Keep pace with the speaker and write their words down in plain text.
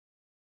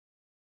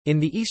In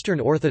the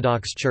Eastern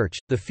Orthodox Church,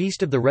 the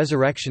Feast of the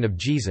Resurrection of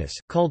Jesus,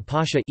 called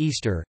Pascha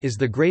Easter, is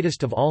the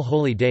greatest of all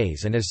holy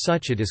days and as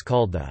such it is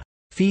called the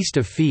Feast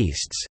of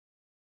Feasts.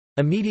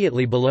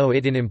 Immediately below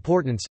it in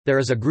importance, there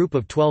is a group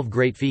of 12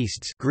 great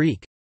feasts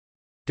Greek.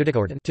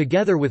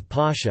 Together with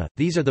Pascha,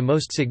 these are the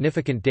most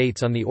significant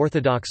dates on the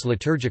Orthodox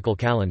liturgical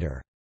calendar.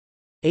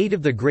 8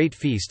 of the great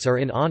feasts are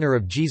in honor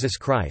of Jesus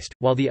Christ,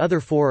 while the other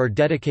 4 are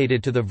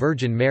dedicated to the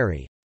Virgin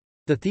Mary.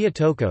 The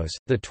Theotokos,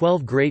 the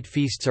 12 great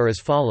feasts are as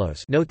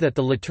follows. Note that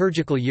the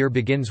liturgical year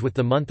begins with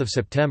the month of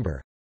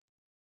September.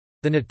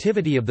 The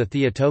Nativity of the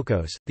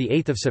Theotokos, the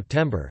 8th of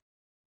September.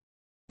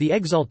 The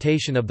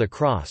Exaltation of the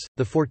Cross,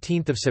 the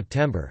 14th of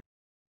September.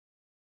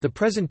 The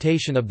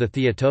Presentation of the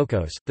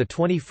Theotokos, the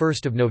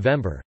 21st of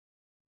November.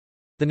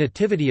 The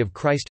Nativity of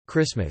Christ,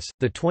 Christmas,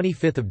 the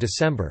 25th of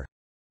December.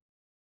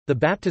 The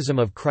Baptism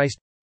of Christ,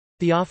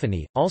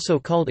 Theophany, also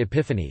called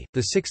Epiphany,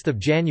 the 6th of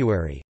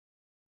January.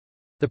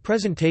 The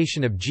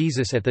Presentation of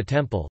Jesus at the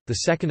Temple, the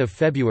 2nd of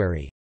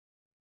February.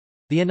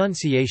 The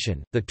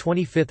Annunciation, the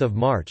 25th of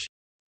March.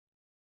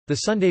 The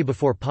Sunday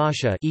before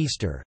Pascha,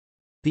 Easter.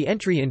 The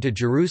Entry into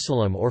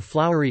Jerusalem or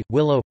Flowery,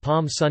 Willow,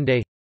 Palm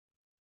Sunday.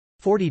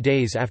 40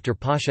 days after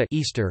Pascha,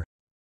 Easter.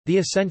 The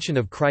Ascension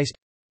of Christ.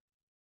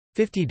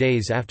 50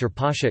 days after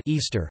Pascha,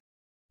 Easter.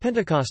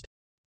 Pentecost.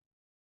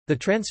 The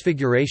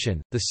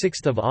Transfiguration, the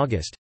 6th of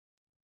August.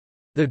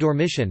 The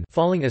Dormition,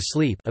 falling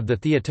asleep of the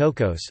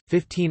Theotokos,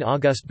 15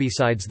 August.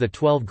 Besides the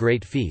 12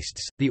 great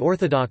feasts, the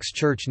Orthodox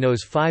Church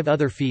knows 5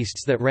 other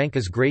feasts that rank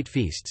as great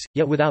feasts,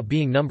 yet without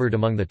being numbered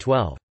among the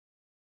 12.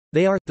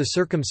 They are the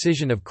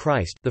Circumcision of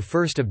Christ, the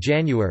 1st of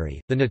January,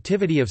 the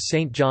Nativity of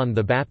Saint John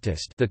the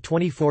Baptist, the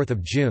 24th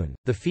of June,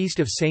 the Feast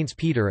of Saints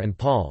Peter and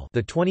Paul,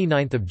 the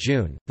 29th of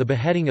June, the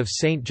Beheading of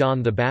Saint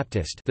John the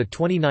Baptist, the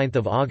 29th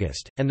of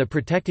August, and the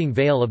Protecting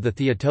Veil of the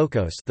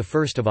Theotokos, the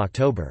 1st of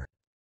October.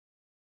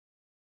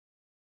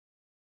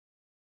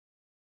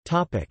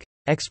 Topic: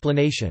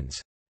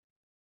 Explanations.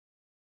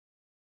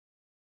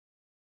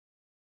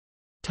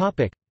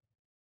 Topic: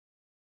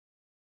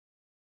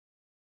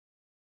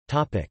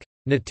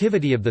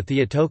 Nativity of the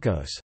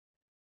Theotokos.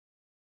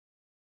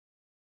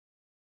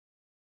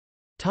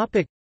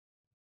 Topic: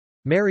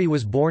 Mary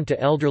was born to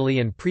elderly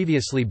and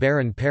previously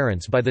barren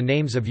parents by the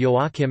names of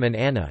Joachim and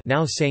Anna,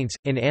 now saints,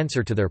 in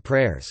answer to their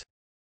prayers.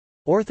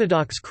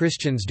 Orthodox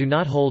Christians do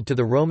not hold to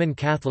the Roman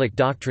Catholic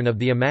doctrine of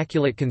the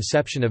Immaculate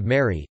Conception of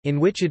Mary, in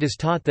which it is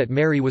taught that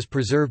Mary was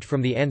preserved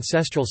from the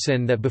ancestral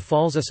sin that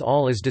befalls us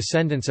all as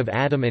descendants of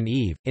Adam and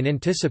Eve, in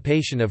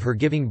anticipation of her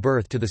giving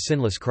birth to the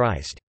sinless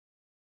Christ.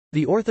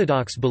 The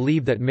Orthodox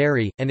believe that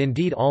Mary, and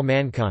indeed all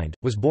mankind,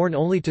 was born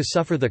only to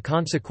suffer the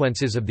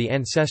consequences of the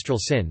ancestral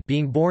sin,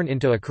 being born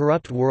into a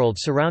corrupt world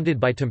surrounded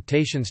by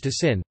temptations to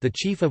sin, the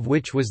chief of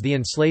which was the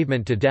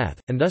enslavement to death,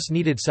 and thus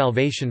needed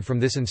salvation from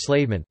this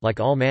enslavement, like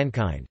all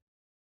mankind.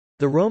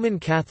 The Roman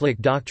Catholic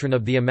doctrine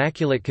of the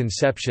Immaculate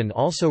Conception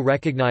also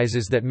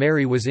recognizes that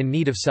Mary was in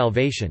need of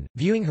salvation,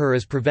 viewing her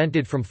as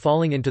prevented from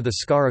falling into the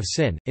scar of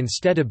sin,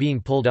 instead of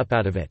being pulled up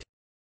out of it.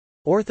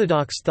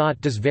 Orthodox thought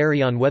does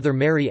vary on whether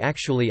Mary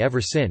actually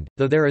ever sinned,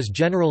 though there is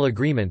general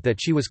agreement that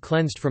she was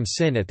cleansed from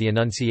sin at the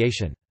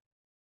Annunciation.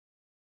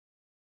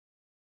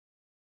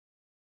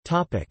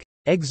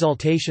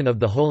 Exaltation of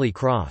the Holy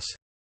Cross.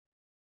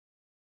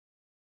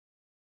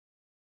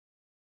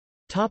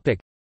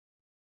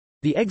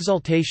 The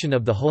Exaltation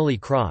of the Holy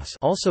Cross,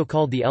 also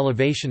called the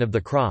Elevation of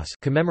the Cross,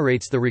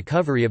 commemorates the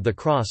recovery of the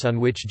cross on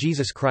which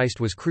Jesus Christ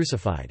was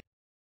crucified.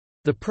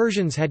 The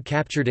Persians had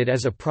captured it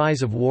as a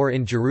prize of war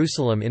in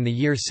Jerusalem in the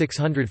year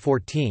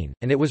 614,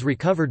 and it was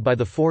recovered by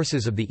the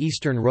forces of the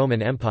Eastern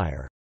Roman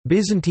Empire,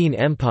 Byzantine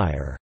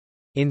Empire,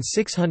 in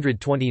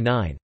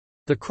 629.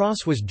 The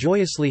cross was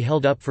joyously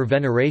held up for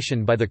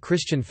veneration by the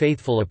Christian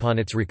faithful upon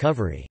its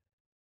recovery.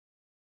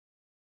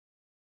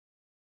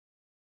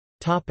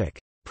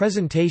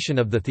 Presentation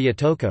of the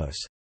Theotokos.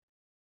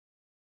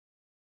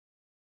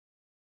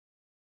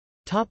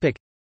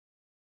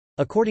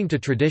 According to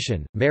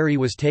tradition, Mary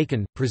was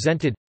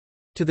presented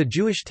to the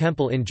Jewish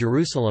temple in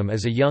Jerusalem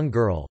as a young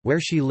girl, where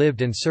she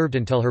lived and served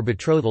until her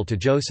betrothal to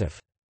Joseph.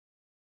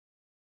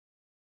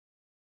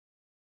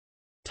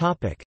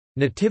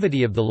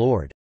 Nativity of the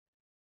Lord.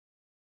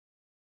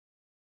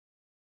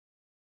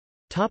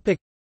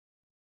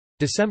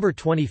 December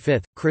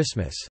 25,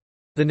 Christmas.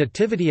 The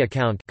Nativity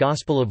account,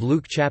 Gospel of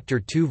Luke chapter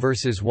 2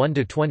 verses 1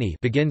 to 20,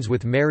 begins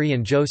with Mary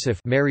and Joseph,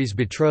 Mary's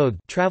betrothed,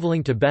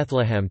 traveling to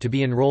Bethlehem to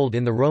be enrolled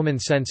in the Roman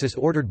census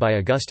ordered by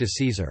Augustus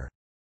Caesar.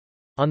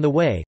 On the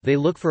way, they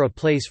look for a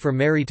place for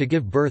Mary to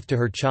give birth to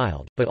her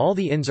child, but all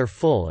the inns are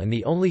full and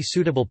the only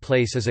suitable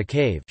place is a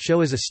cave,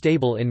 show as a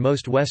stable in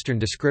most Western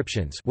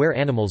descriptions, where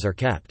animals are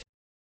kept.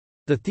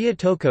 The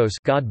Theotokos,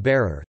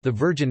 God-bearer, the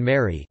Virgin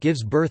Mary,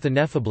 gives birth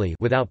ineffably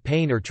without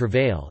pain or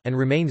travail and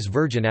remains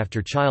virgin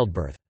after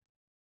childbirth.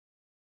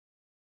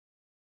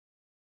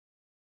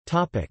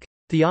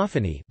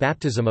 Theophany,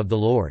 baptism of the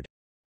Lord.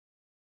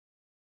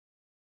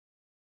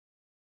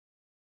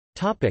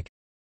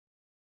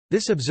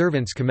 This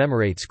observance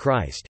commemorates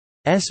Christ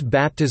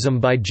baptism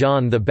by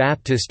John the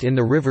Baptist in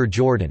the River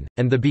Jordan,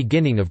 and the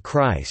beginning of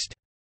Christ's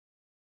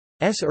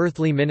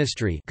earthly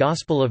ministry.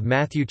 Gospel of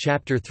Matthew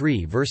chapter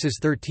 3 verses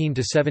 13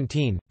 to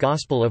 17,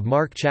 Gospel of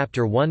Mark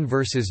chapter 1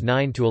 verses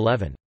 9 to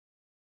 11.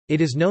 It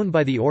is known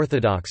by the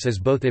Orthodox as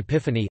both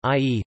Epiphany,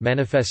 i.e.,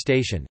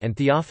 manifestation, and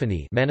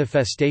Theophany,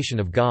 manifestation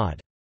of God.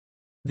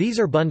 These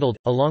are bundled,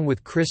 along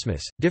with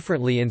Christmas,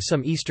 differently in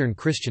some Eastern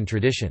Christian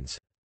traditions.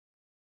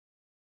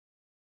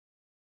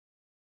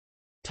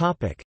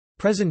 Topic: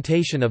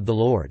 Presentation of the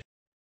Lord.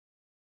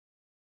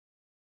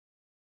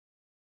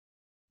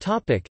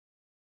 Topic: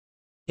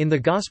 In the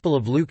Gospel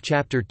of Luke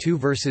chapter 2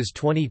 verses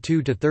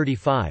 22 to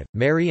 35,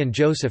 Mary and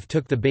Joseph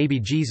took the baby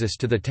Jesus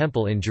to the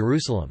temple in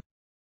Jerusalem.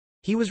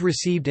 He was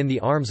received in the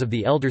arms of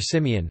the elder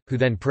Simeon, who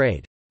then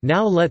prayed,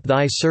 "Now let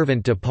thy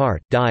servant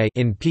depart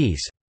in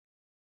peace.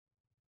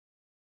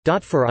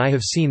 For I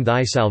have seen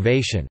thy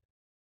salvation."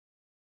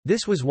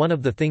 This was one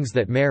of the things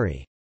that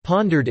Mary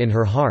pondered in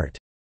her heart,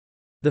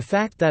 the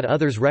fact that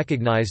others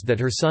recognized that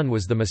her son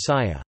was the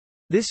Messiah.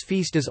 This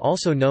feast is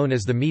also known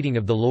as the Meeting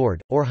of the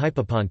Lord, or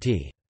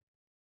Hypoponte.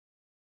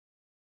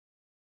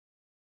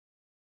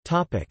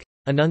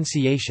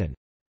 Annunciation.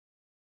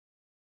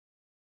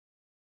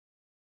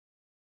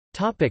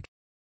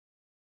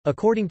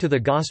 According to the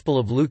Gospel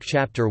of Luke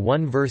chapter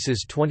 1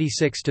 verses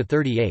 26 to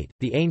 38,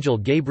 the angel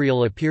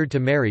Gabriel appeared to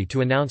Mary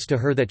to announce to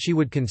her that she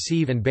would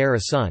conceive and bear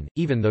a son,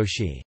 even though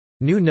she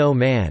knew no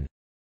man.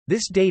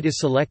 This date is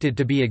selected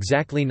to be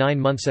exactly 9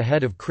 months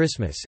ahead of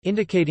Christmas,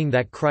 indicating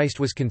that Christ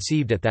was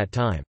conceived at that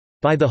time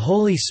by the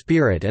Holy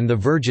Spirit and the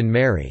Virgin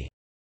Mary,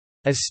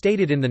 as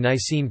stated in the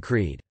Nicene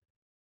Creed.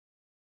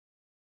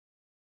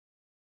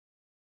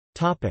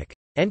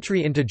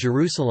 Entry into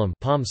Jerusalem,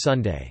 Palm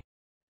Sunday.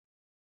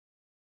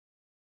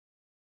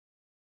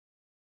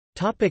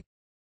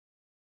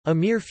 A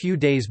mere few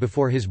days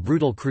before his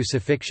brutal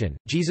crucifixion,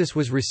 Jesus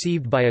was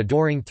received by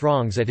adoring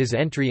throngs at his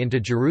entry into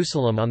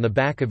Jerusalem on the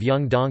back of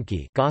young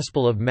donkey.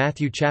 Gospel of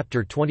Matthew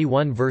chapter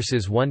 21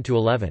 verses 1 to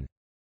 11.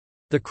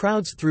 The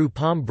crowds threw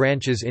palm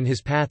branches in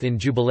his path in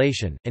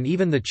jubilation, and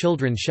even the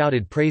children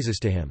shouted praises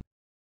to him.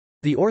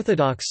 The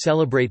Orthodox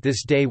celebrate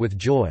this day with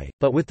joy,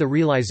 but with the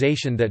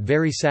realization that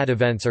very sad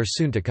events are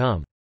soon to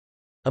come.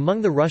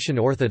 Among the Russian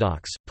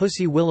Orthodox,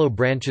 pussy willow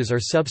branches are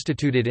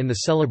substituted in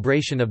the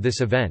celebration of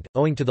this event,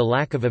 owing to the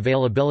lack of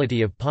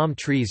availability of palm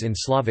trees in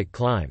Slavic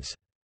climes.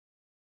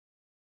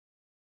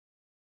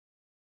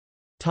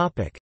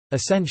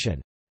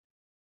 Ascension.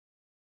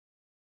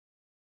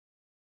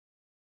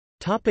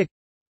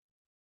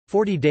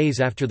 40 days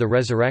after the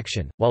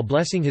resurrection, while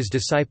blessing his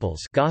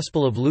disciples,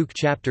 Gospel of Luke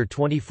chapter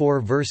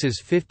 24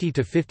 verses 50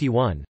 to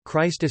 51,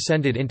 Christ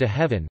ascended into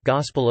heaven,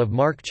 Gospel of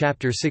Mark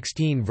chapter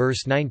 16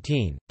 verse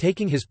 19,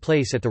 taking his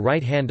place at the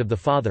right hand of the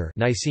Father,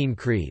 Nicene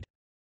Creed.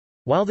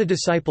 While the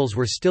disciples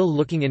were still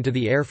looking into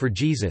the air for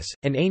Jesus,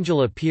 an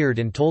angel appeared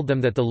and told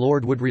them that the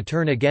Lord would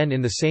return again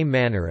in the same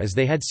manner as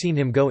they had seen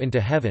him go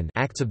into heaven.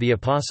 Acts of the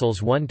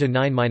Apostles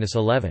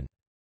 1-9-11.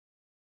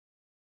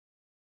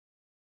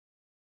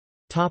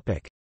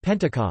 Topic: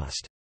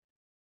 Pentecost.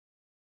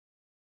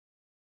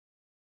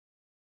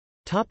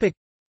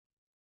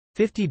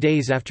 50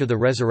 days after the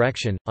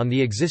resurrection, on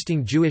the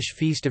existing Jewish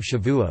feast of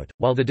Shavuot,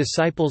 while the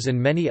disciples and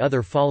many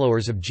other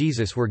followers of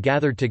Jesus were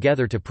gathered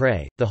together to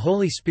pray, the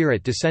Holy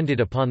Spirit descended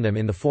upon them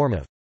in the form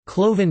of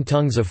cloven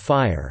tongues of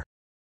fire,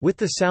 with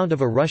the sound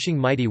of a rushing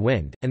mighty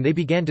wind, and they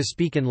began to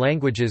speak in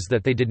languages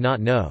that they did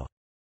not know.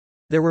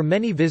 There were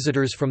many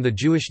visitors from the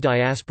Jewish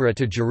diaspora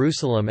to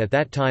Jerusalem at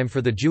that time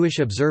for the Jewish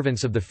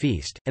observance of the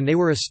feast, and they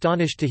were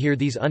astonished to hear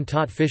these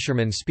untaught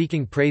fishermen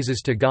speaking praises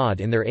to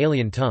God in their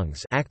alien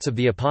tongues. Acts of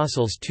the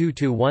Apostles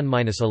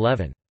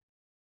 2-1-11.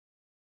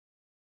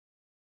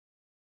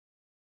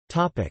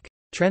 Topic: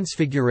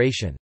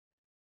 Transfiguration.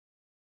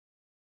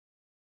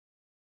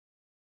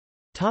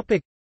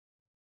 Topic: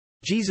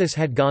 Jesus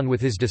had gone with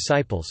his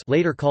disciples,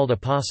 later called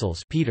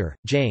apostles, Peter,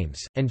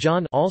 James, and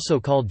John, also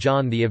called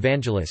John the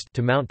Evangelist,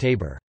 to Mount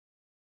Tabor.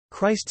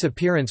 Christ's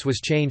appearance was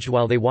changed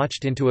while they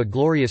watched into a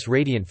glorious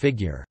radiant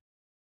figure.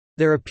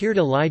 There appeared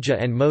Elijah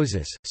and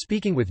Moses,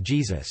 speaking with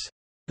Jesus.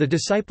 The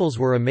disciples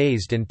were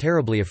amazed and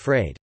terribly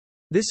afraid.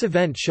 This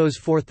event shows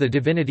forth the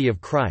divinity of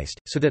Christ,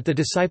 so that the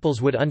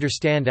disciples would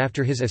understand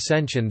after his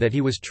ascension that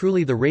he was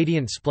truly the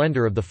radiant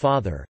splendor of the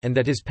Father, and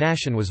that his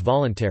passion was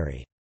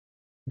voluntary.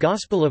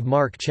 Gospel of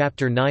Mark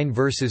chapter 9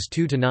 verses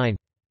 2-9.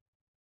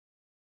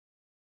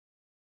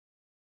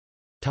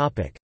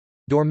 Topic: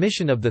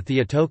 Dormition of the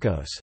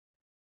Theotokos.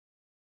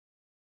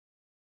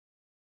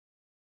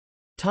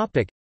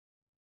 Topic: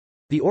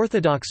 The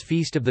Orthodox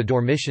feast of the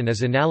Dormition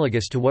is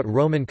analogous to what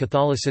Roman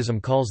Catholicism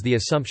calls the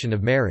Assumption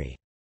of Mary.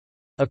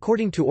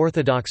 According to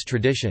Orthodox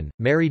tradition,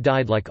 Mary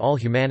died like all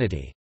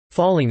humanity,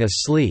 falling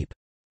asleep,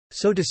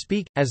 so to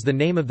speak, as the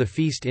name of the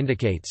feast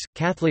indicates.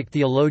 Catholic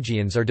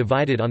theologians are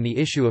divided on the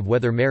issue of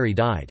whether Mary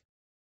died.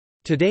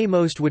 Today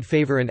most would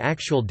favor an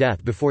actual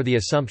death before the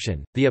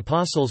Assumption. The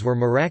apostles were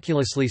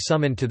miraculously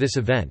summoned to this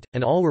event,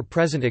 and all were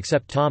present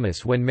except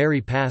Thomas when Mary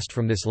passed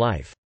from this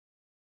life.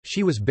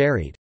 She was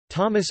buried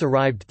Thomas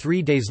arrived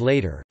 3 days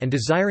later, and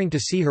desiring to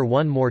see her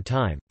one more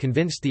time,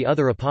 convinced the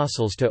other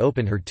apostles to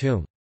open her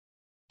tomb.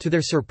 To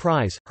their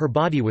surprise, her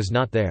body was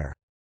not there.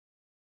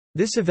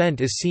 This event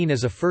is seen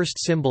as a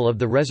first symbol of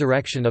the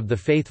resurrection of the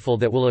faithful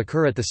that will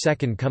occur at the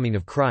second coming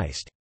of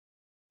Christ.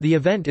 The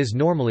event is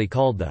normally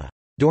called the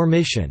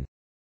Dormition,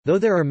 though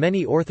there are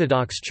many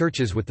Orthodox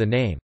churches with the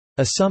name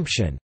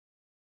Assumption.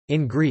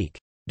 In Greek,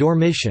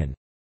 dormition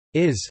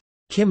is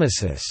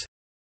chymesis,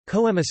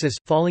 coemesis,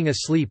 falling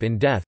asleep in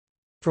death,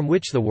 from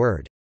which the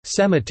word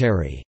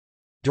cemetery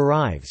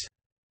derives.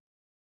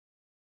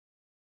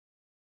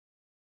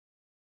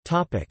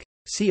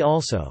 See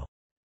also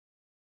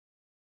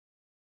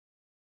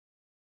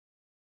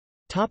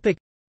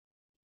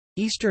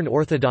Eastern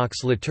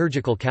Orthodox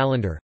liturgical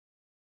calendar,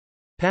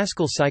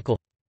 Paschal cycle.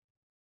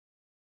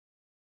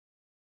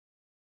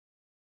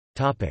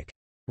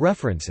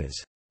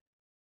 References.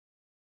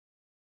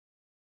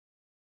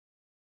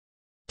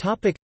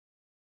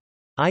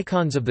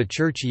 Icons of the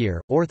Church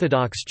Year,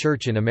 Orthodox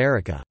Church in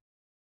America.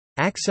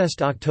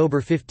 Accessed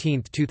October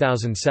 15,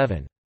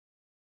 2007.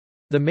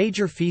 The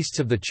Major Feasts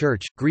of the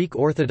Church, Greek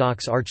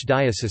Orthodox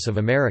Archdiocese of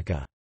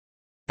America.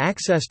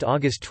 Accessed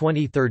August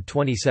 23,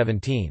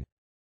 2017.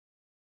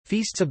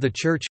 Feasts of the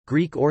Church,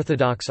 Greek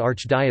Orthodox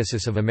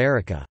Archdiocese of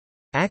America.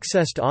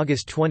 Accessed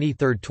August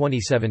 23,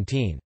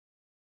 2017.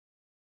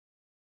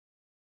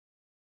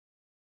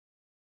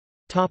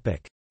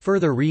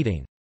 Further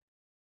reading.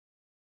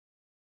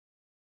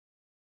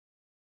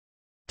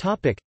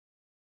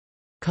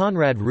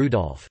 Conrad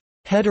Rudolph.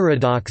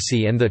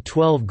 Heterodoxy and the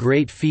 12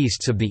 Great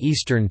Feasts of the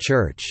Eastern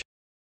Church.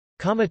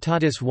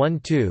 Comitatus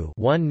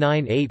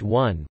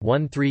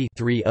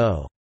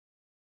 12-1981-13-30.